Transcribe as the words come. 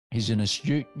He's an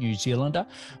astute New Zealander,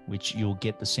 which you'll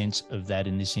get the sense of that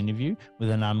in this interview, with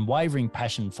an unwavering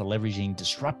passion for leveraging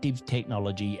disruptive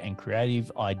technology and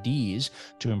creative ideas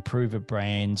to improve a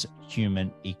brand's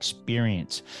human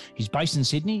experience. He's based in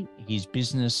Sydney. His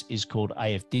business is called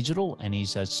AFDigital, and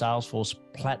he's a Salesforce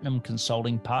Platinum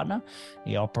Consulting Partner.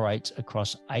 He operates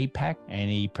across APAC,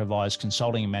 and he provides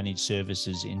consulting and managed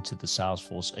services into the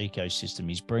Salesforce ecosystem.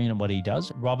 He's brilliant at what he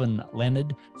does. Robin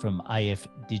Leonard from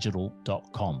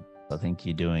AFDigital.com. I think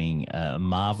you're doing a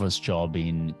marvelous job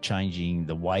in changing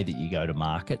the way that you go to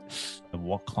market,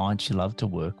 what clients you love to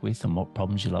work with, and what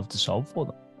problems you love to solve for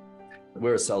them.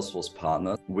 We're a Salesforce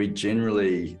partner. We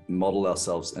generally model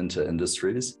ourselves into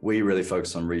industries. We really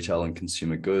focus on retail and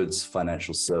consumer goods,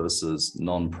 financial services,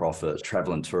 non-profit,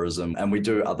 travel and tourism, and we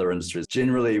do other industries.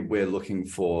 Generally, we're looking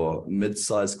for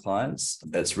mid-sized clients.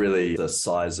 It's really the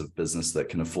size of business that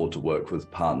can afford to work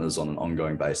with partners on an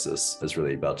ongoing basis is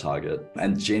really our target.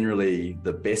 And generally,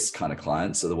 the best kind of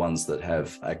clients are the ones that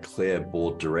have a clear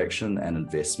board direction and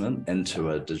investment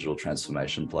into a digital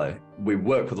transformation play. We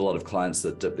work with a lot of clients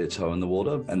that dip their toe in the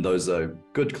water, and those are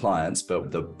good clients,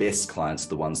 but the best clients are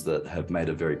the ones that have made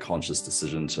a very conscious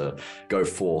decision to go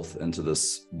forth into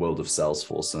this world of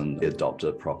Salesforce and adopt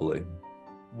it properly.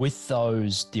 With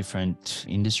those different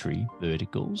industry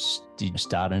verticals, did you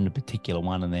start in a particular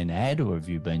one and then add, or have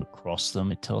you been across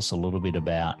them? Tell us a little bit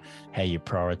about how you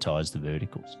prioritize the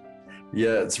verticals.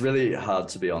 Yeah, it's really hard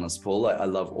to be honest, Paul. I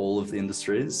love all of the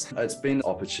industries. It's been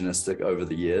opportunistic over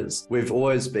the years. We've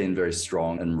always been very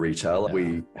strong in retail.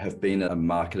 We have been a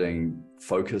marketing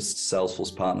focused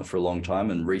Salesforce partner for a long time,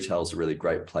 and retail is a really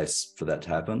great place for that to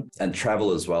happen. And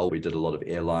travel as well. We did a lot of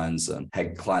airlines and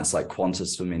had clients like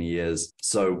Qantas for many years.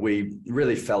 So we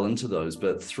really fell into those,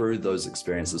 but through those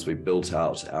experiences, we built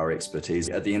out our expertise.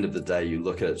 At the end of the day, you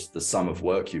look at the sum of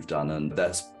work you've done, and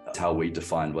that's how we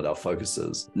define what our focus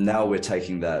is. Now we're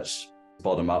taking that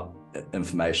bottom-up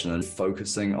information and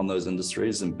focusing on those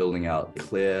industries and building out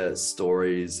clear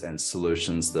stories and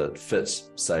solutions that fit,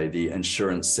 say, the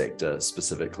insurance sector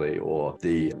specifically or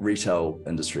the retail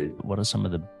industry. What are some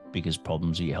of the biggest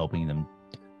problems you're helping them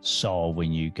solve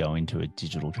when you go into a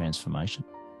digital transformation?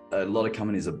 A lot of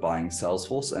companies are buying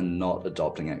Salesforce and not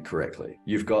adopting it correctly.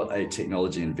 You've got a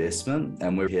technology investment,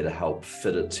 and we're here to help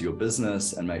fit it to your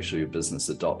business and make sure your business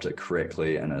adopt it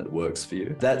correctly and it works for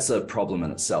you. That's a problem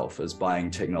in itself, is buying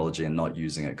technology and not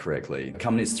using it correctly.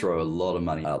 Companies throw a lot of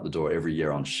money out the door every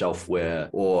year on shelfware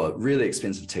or really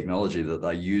expensive technology that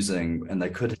they're using, and they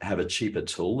could have a cheaper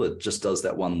tool that just does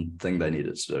that one thing they need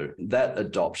it to do. That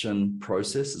adoption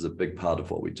process is a big part of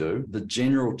what we do. The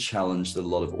general challenge that a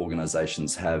lot of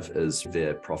organizations have is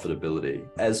their profitability.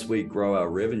 As we grow our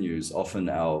revenues, often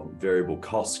our variable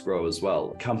costs grow as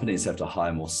well. Companies have to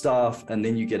hire more staff, and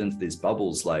then you get into these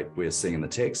bubbles like we're seeing in the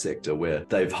tech sector where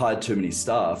they've hired too many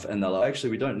staff and they're like,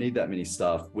 actually, we don't need that many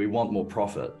staff. We want more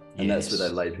profit. And that's where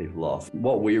they lay people off.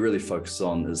 What we really focus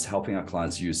on is helping our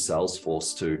clients use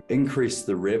Salesforce to increase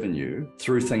the revenue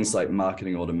through things like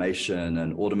marketing automation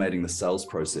and automating the sales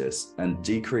process, and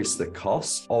decrease the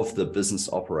cost of the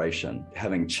business operation.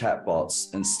 Having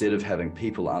chatbots instead of having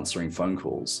people answering phone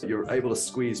calls. You're able to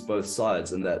squeeze both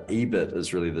sides, and that EBIT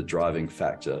is really the driving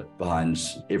factor behind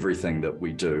everything that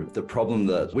we do. The problem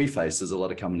that we face is a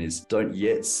lot of companies don't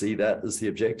yet see that as the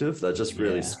objective. They're just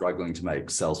really struggling to make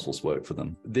Salesforce work for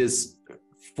them. There's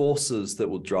forces that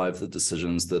will drive the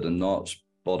decisions that are not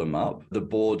bottom up. The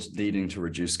board needing to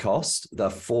reduce cost, they're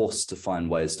forced to find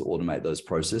ways to automate those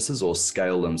processes or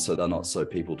scale them so they're not so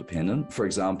people dependent. For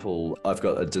example, I've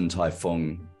got a Din Tai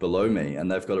Fung below me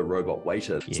and they've got a robot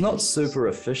waiter. It's not super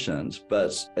efficient,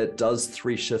 but it does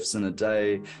 3 shifts in a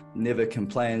day, never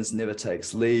complains, never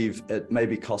takes leave. It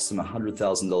maybe costs them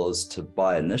 $100,000 to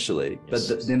buy initially,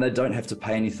 but then they don't have to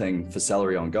pay anything for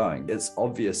salary ongoing. It's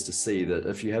obvious to see that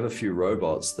if you have a few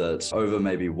robots that over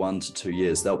maybe 1 to 2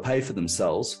 years, they'll pay for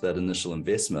themselves, that initial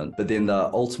investment, but then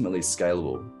they're ultimately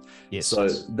scalable. So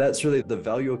that's really the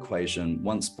value equation.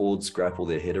 Once boards grapple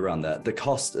their head around that, the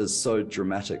cost is so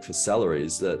dramatic for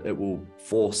salaries that it will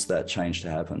force that change to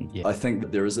happen. I think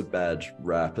that there is a bad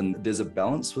rap, and there's a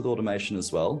balance with automation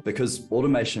as well, because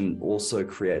automation also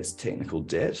creates technical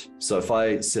debt. So if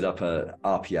I set up a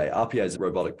RPA is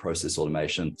robotic process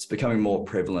automation. It's becoming more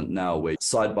prevalent now, where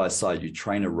side by side you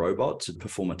train a robot to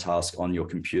perform a task on your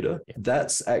computer.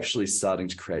 That's actually starting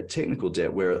to create technical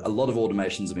debt, where a lot of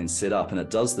automations have been set up and it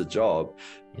does the job, job.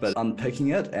 But unpicking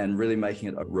it and really making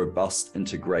it a robust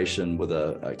integration with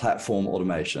a platform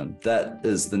automation, that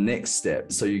is the next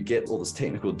step. So you get all this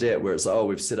technical debt where it's like, oh,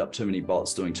 we've set up too many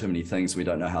bots doing too many things. We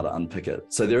don't know how to unpick it.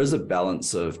 So there is a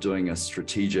balance of doing a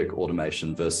strategic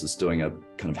automation versus doing a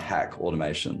kind of hack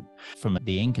automation. From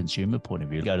the end consumer point of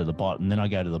view, I go to the bot and then I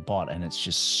go to the bot and it's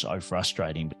just so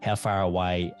frustrating. How far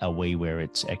away are we where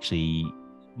it's actually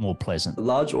more pleasant?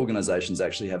 Large organizations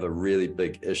actually have a really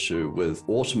big issue with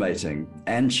automating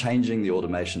and changing the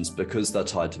automations because they're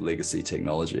tied to legacy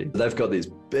technology. They've got these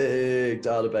big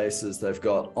databases, they've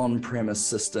got on-premise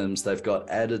systems, they've got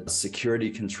added security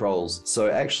controls. So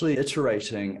actually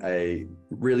iterating a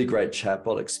really great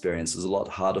chatbot experience is a lot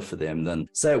harder for them than,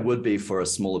 say, it would be for a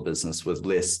smaller business with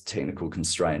less technical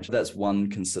constraint. That's one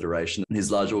consideration.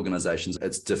 These large organizations,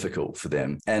 it's difficult for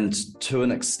them. And to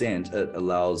an extent, it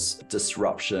allows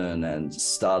disruption and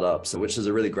startups, which is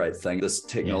a really great thing. This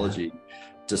technology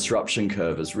disruption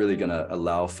curve is really going to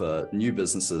allow for new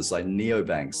businesses like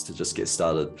neobanks to just get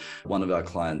started. One of our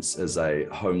clients is a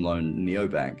home loan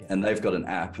neobank, and they've got an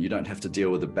app. You don't have to deal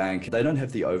with a bank. They don't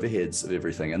have the overheads of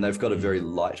everything, and they've got a very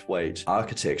lightweight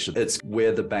architecture. It's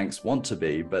where the banks want to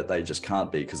be, but they just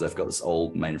can't be because they've got this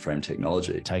old mainframe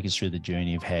technology. Take us through the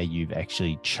journey of how you've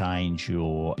actually changed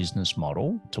your business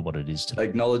model to what it is today.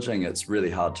 Acknowledging it's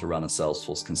really hard to run a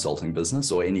Salesforce consulting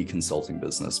business or any consulting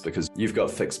business because you've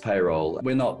got fixed payroll.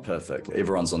 We're not perfect.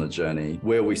 Everyone's on a journey.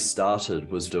 Where we started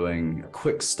was doing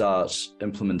quick start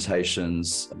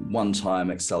implementations, one-time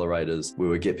accelerators. We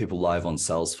would get people live on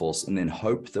Salesforce and then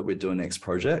hope that we'd do a next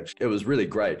project. It was really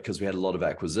great because we had a lot of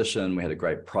acquisition. We had a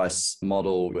great price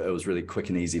model. It was really quick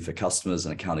and easy for customers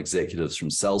and account executives from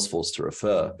Salesforce to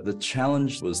refer. The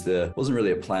challenge was there wasn't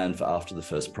really a plan for after the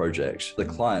first project. The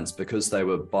clients, because they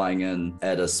were buying in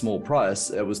at a small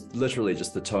price, it was literally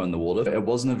just the toe in the water. It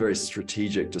wasn't a very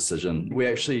strategic decision.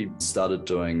 We actually started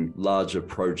doing larger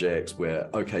projects where,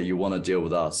 okay, you want to deal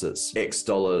with us, it's X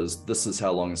dollars, this is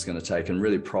how long it's going to take, and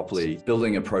really properly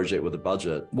building a project with a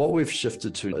budget. What we've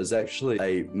shifted to is actually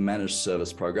a managed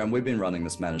service program. We've been running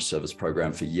this managed service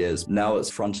program for years. Now it's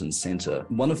front and center.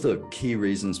 One of the key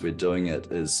reasons we're doing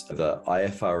it is the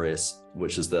IFRS,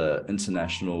 which is the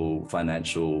International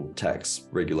Financial Tax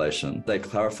Regulation. They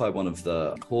clarify one of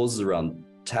the clauses around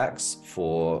tax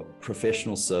for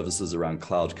professional services around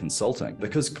cloud consulting.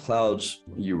 Because cloud,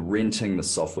 you're renting the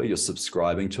software, you're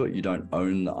subscribing to it, you don't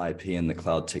own the IP and the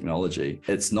cloud technology.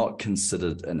 It's not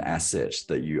considered an asset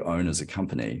that you own as a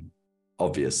company,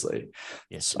 obviously.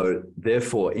 Yes. So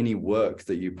therefore, any work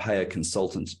that you pay a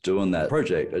consultant to do on that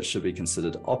project, it should be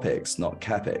considered OpEx, not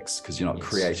CapEx, because you're not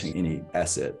creating any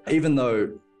asset. Even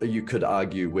though you could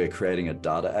argue we're creating a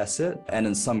data asset, and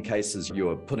in some cases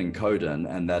you're putting code in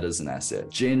and that is an asset.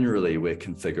 Generally, we're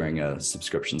configuring a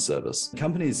subscription service.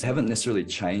 Companies haven't necessarily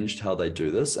changed how they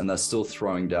do this, and they're still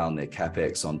throwing down their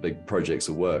CapEx on big projects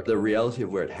of work. The reality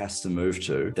of where it has to move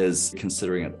to is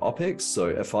considering it OpEx. So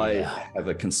if I have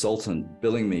a consultant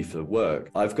billing me for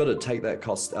work, I've got to take that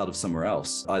cost out of somewhere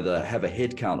else, either have a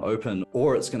headcount open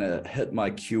or it's going to hit my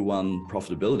Q1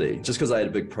 profitability. Just because I had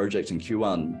a big project in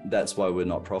Q1, that's why we're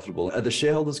not profitable. Are the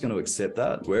shareholders going to accept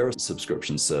that? We're a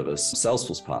subscription service,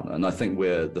 Salesforce partner, and I think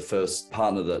we're the first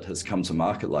partner that has come to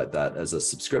market like that as a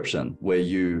subscription, where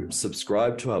you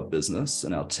subscribe to our business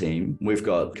and our team. We've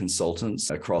got consultants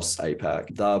across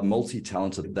APAC. They're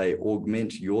multi-talented. They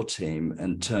augment your team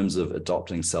in terms of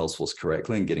adopting Salesforce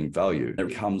correctly and getting value.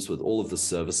 It comes with all of the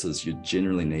services you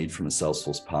generally need from a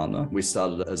Salesforce partner. We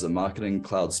started as a marketing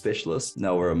cloud specialist.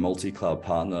 Now we're a multi-cloud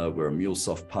partner. We're a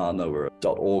MuleSoft partner. We're a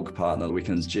 .org partner. We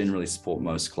can generally support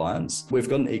most clients. We've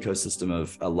got an ecosystem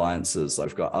of alliances.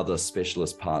 We've got other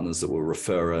specialist partners that will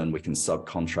refer in, we can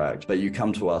subcontract, but you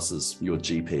come to us as your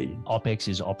GP. OpEx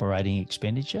is operating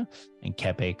expenditure and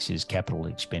CapEx is capital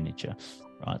expenditure.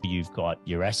 Right. You've got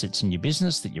your assets in your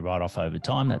business that you write off over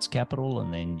time, that's capital,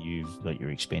 and then you've got your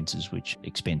expenses, which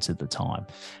expense at the time.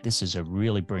 This is a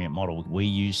really brilliant model. We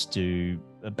used to,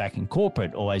 back in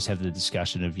corporate, always have the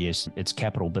discussion of, yes, it's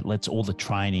capital, but all the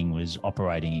training was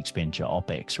operating expenditure,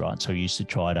 OpEx, right? So we used to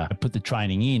try to put the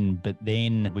training in, but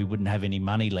then we wouldn't have any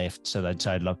money left. So they'd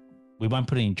say, look, we won't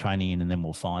put any training in and then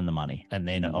we'll find the money. And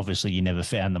then obviously you never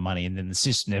found the money and then the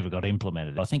system never got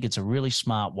implemented. I think it's a really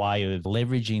smart way of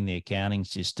leveraging the accounting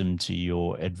system to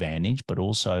your advantage, but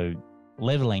also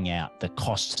leveling out the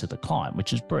costs to the client,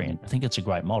 which is brilliant. I think it's a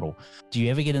great model. Do you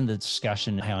ever get into the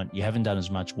discussion how you haven't done as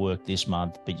much work this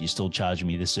month, but you're still charging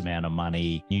me this amount of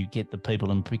money? You get the people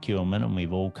in procurement, and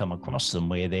we've all come across them,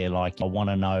 where they're like, I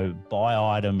want to know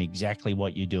by item exactly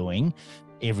what you're doing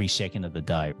every second of the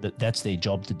day. That's their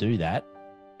job to do that.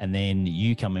 And then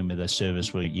you come in with a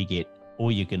service where you get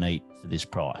all you can eat for this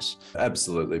price.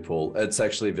 Absolutely, Paul. It's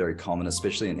actually very common,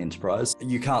 especially in enterprise.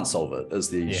 You can't solve it is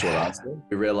the short answer.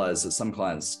 We realize that some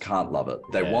clients can't love it.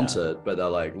 They want it, but they're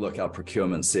like, look, our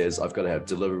procurement says I've got to have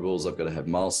deliverables, I've got to have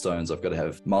milestones, I've got to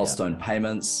have milestone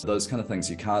payments, those kind of things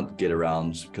you can't get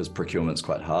around because procurement's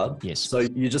quite hard. Yes. So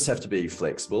you just have to be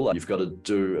flexible. You've got to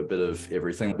do a bit of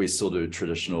everything. We still do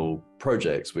traditional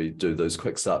projects. We do those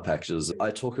quick start packages.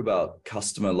 I talk about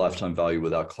customer lifetime value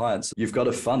with our clients. You've got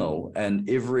a funnel, and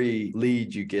every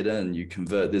lead you get in, you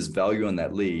convert. There's value in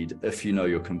that lead if you know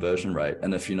your conversion rate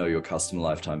and if you know your customer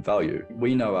lifetime value.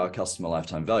 We know our customer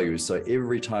lifetime value. So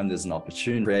every time there's an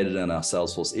opportunity created in our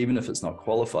Salesforce, even if it's not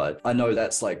qualified, I know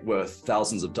that's like worth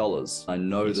thousands of dollars. I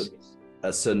know that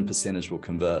a certain percentage will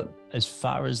convert. As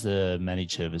far as the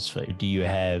managed service fee, do you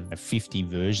have 50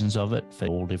 versions of it for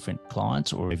all different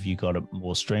clients, or have you got it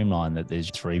more streamlined that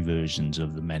there's 3 versions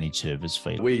of the managed service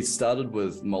fee? We started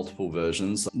with multiple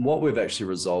versions. What we've actually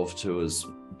resolved to is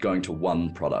going to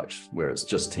one product where it's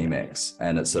just Team X,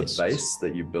 and it's a base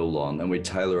that you build on, and we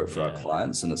tailor it for our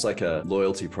clients. And it's like a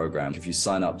loyalty program. If you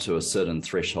sign up to a certain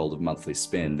threshold of monthly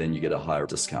spend, then you get a higher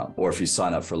discount. Or if you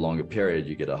sign up for a longer period,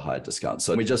 you get a higher discount.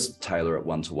 So we just tailor it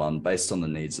one-to-one based on the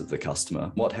needs of the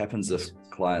customer. What happens if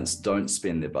clients don't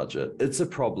spend their budget? It's a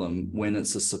problem when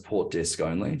it's a support desk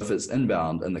only. If it's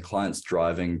inbound and the client's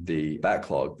driving the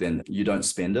backlog, then you don't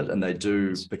spend it and they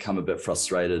do become a bit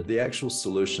frustrated. The actual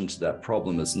solution to that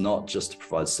problem is not just to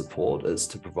provide support, it's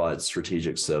to provide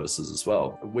strategic services as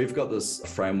well. We've got this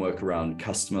framework around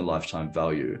customer lifetime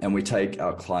value, and we take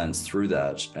our clients through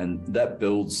that, and that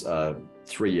builds a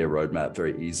 3-year roadmap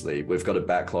very easily. We've got a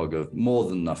backlog of more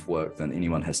than enough work than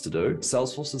anyone has to do.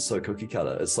 Salesforce is so cookie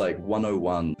cutter. It's like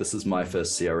 101, this is my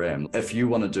first CRM. If you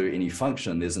want to do any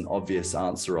function, there's an obvious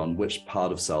answer on which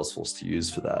part of Salesforce to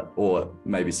use for that. Or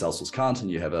maybe Salesforce can't and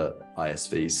you have a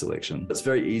ISV selection. It's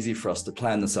very easy for us to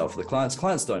plan this out for the clients.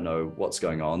 Clients don't know what's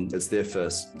going on. It's their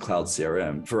first cloud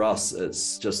CRM. For us,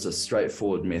 it's just a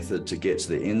straightforward method to get to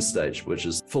the end stage, which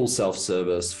is full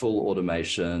self-service, full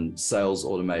automation, sales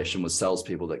automation with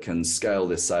salespeople that can scale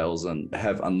their sales and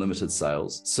have unlimited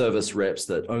sales, service reps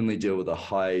that only deal with the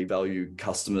high value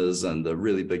customers and the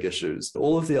really big issues.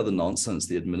 All of the other nonsense,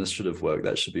 the administrative work,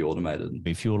 that should be automated.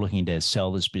 If you're looking to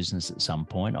sell this business at some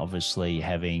point, obviously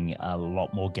having a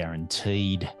lot more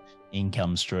guaranteed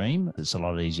income stream, it's a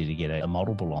lot easier to get a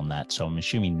multiple on that. So I'm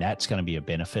assuming that's going to be a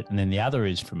benefit. And then the other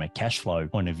is from a cash flow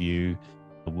point of view,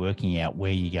 working out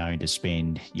where you're going to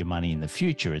spend your money in the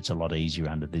future. It's a lot easier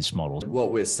under this model.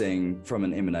 What we're seeing from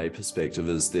an M&A perspective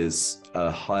is there's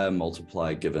a higher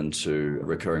multiplier given to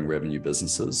recurring revenue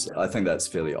businesses. I think that's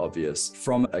fairly obvious.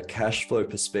 From a cash flow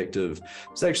perspective,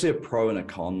 it's actually a pro and a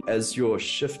con. As you're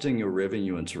shifting your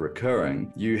revenue into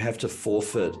recurring, you have to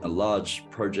forfeit a large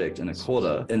project in a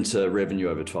quarter into revenue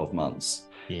over 12 months.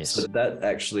 Yes. So that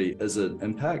actually is an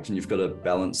impact, and you've got to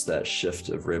balance that shift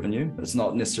of revenue. It's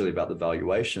not necessarily about the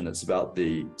valuation, it's about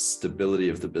the stability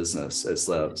of the business. It's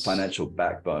the financial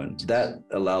backbone. That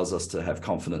allows us to have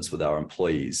confidence with our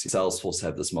employees. Salesforce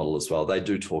have this model as well. They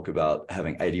do talk about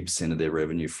having 80% of their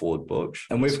revenue forward booked.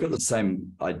 And we've got the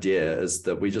same idea, is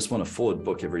that we just want to forward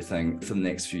book everything for the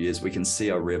next few years. We can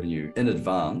see our revenue in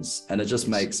advance, and it just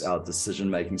makes our decision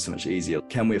making so much easier.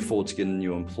 Can we afford to get a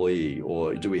new employee,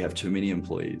 or do we have too many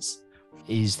employees?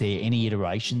 Is there any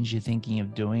iterations you're thinking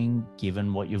of doing,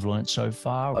 given what you've learned so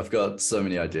far? I've got so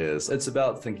many ideas. It's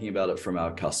about thinking about it from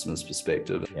our customer's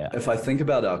perspective. Yeah. If I think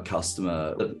about our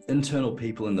customer, the internal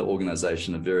people in the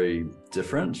organization are very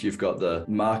different. You've got the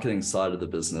marketing side of the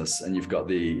business and you've got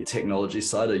the technology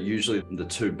side, are usually the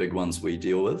two big ones we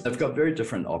deal with. They've got very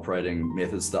different operating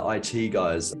methods. The IT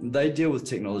guys, they deal with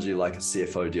technology like a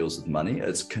CFO deals with money.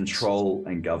 It's control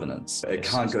and governance. It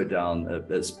can't go down.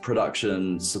 It's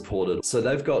production supported. So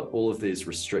they've got all of these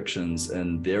restrictions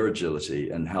in their agility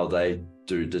and how they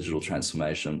do digital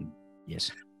transformation.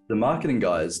 Yes. The marketing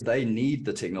guys, they need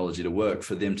the technology to work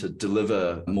for them to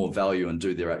deliver more value and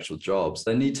do their actual jobs.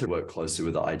 They need to work closely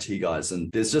with the IT guys. And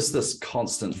there's just this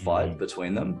constant fight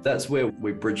between them. That's where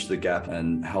we bridge the gap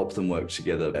and help them work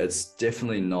together. It's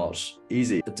definitely not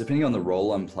easy. Depending on the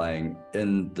role I'm playing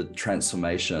in the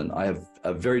transformation, I have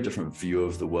a very different view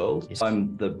of the world. Yes.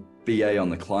 I'm the BA on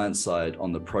the client side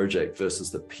on the project versus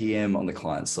the PM on the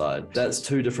client side. That's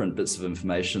two different bits of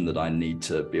information that I need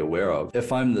to be aware of.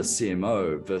 If I'm the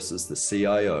CMO versus the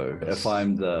CIO, if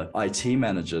I'm the IT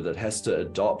manager that has to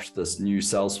adopt this new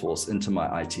Salesforce into my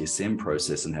ITSM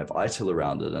process and have ITIL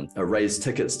around it and raise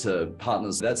tickets to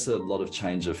partners, that's a lot of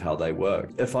change of how they work.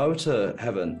 If I were to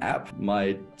have an app,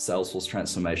 my Salesforce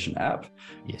transformation app,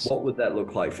 what would that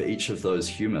look like for each of those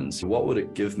humans? What would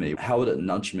it give me? How would it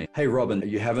nudge me? Hey, Robin,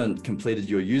 you haven't completed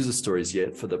your user stories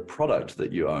yet for the product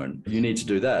that you own. You need to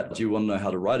do that. Do you want to know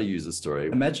how to write a user story?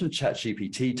 Imagine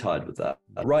ChatGPT tied with that.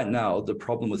 Right now, the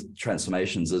problem with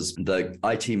transformations is the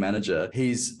IT manager,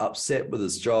 he's upset with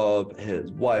his job.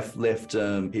 His wife left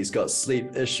him. He's got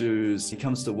sleep issues. He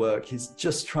comes to work. He's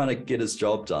just trying to get his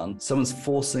job done. Someone's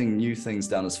forcing new things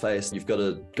down his face. You've got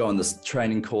to go on this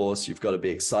training course. You've got to be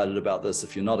excited about this.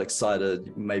 If you're not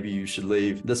excited, maybe you should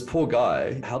leave. This poor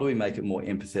guy, how do we make it more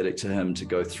empathetic to him to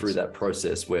go through that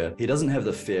process where he doesn't have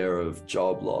the fear of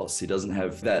job loss? He doesn't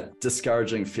have that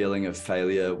discouraging feeling of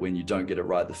failure when you don't get it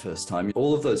right the first time.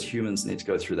 All of those humans need to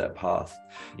go through that path.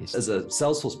 Yes. As a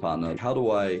Salesforce partner, how do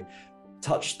I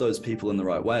touch those people in the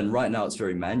right way? And right now it's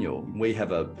very manual. We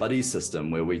have a buddy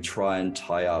system where we try and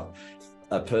tie up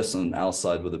a person on our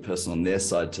side with a person on their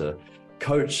side to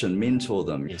coach and mentor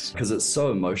them, because it's so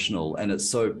emotional and it's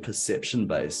so perception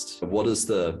based. What is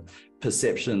the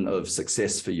perception of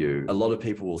success for you? A lot of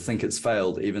people will think it's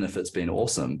failed even if it's been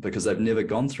awesome because they've never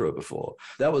gone through it before.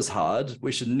 That was hard.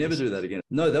 We should never do that again.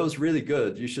 No, that was really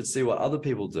good. You should see what other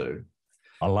people do.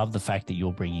 I love the fact that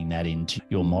you're bringing that into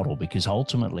your model, because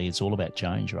ultimately it's all about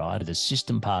change, right? The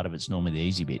system part of it's normally the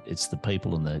easy bit. It's the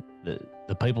people and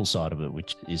the people side of it,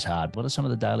 which is hard. What are some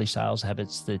of the daily sales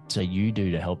habits that you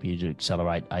do to help you to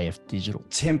accelerate AFDigital?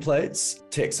 Templates.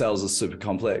 Tech sales is super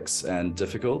complex and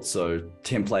difficult, so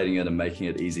templating it and making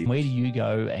it easy. Where do you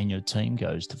go and your team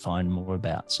goes to find more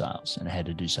about sales and how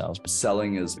to do sales?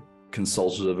 Selling is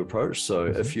consultative approach. So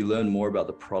if you learn more about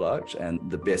the product and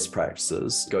the best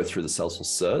practices, go through the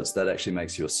Salesforce certs, that actually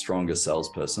makes you a stronger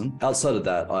salesperson. Outside of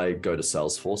that, I go to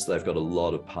Salesforce. They've got a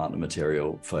lot of partner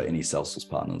material for any Salesforce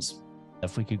partners.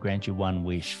 If we could grant you one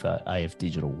wish for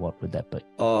AFDigital, what would that be?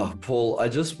 Oh, Paul, I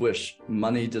just wish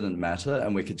money didn't matter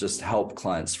and we could just help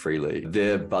clients freely.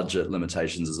 Their budget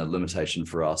limitations is a limitation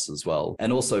for us as well.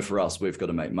 And also for us, we've got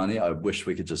to make money. I wish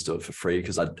we could just do it for free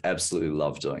because I'd absolutely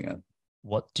love doing it.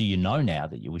 What do you know now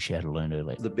that you wish you had learned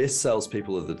earlier? The best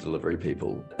salespeople are the delivery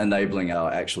people. Enabling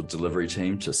our actual delivery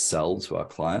team to sell to our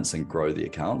clients and grow the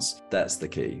accounts, that's the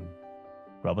key.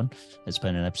 Robin, it's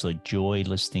been an absolute joy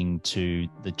listening to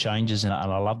the changes, and I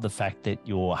love the fact that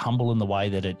you're humble in the way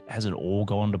that it hasn't all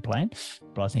gone to plan.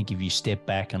 But I think if you step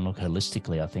back and look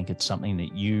holistically, I think it's something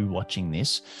that you watching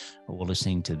this or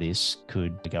listening to this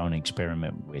could go and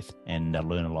experiment with and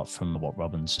learn a lot from what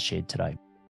Robin's shared today.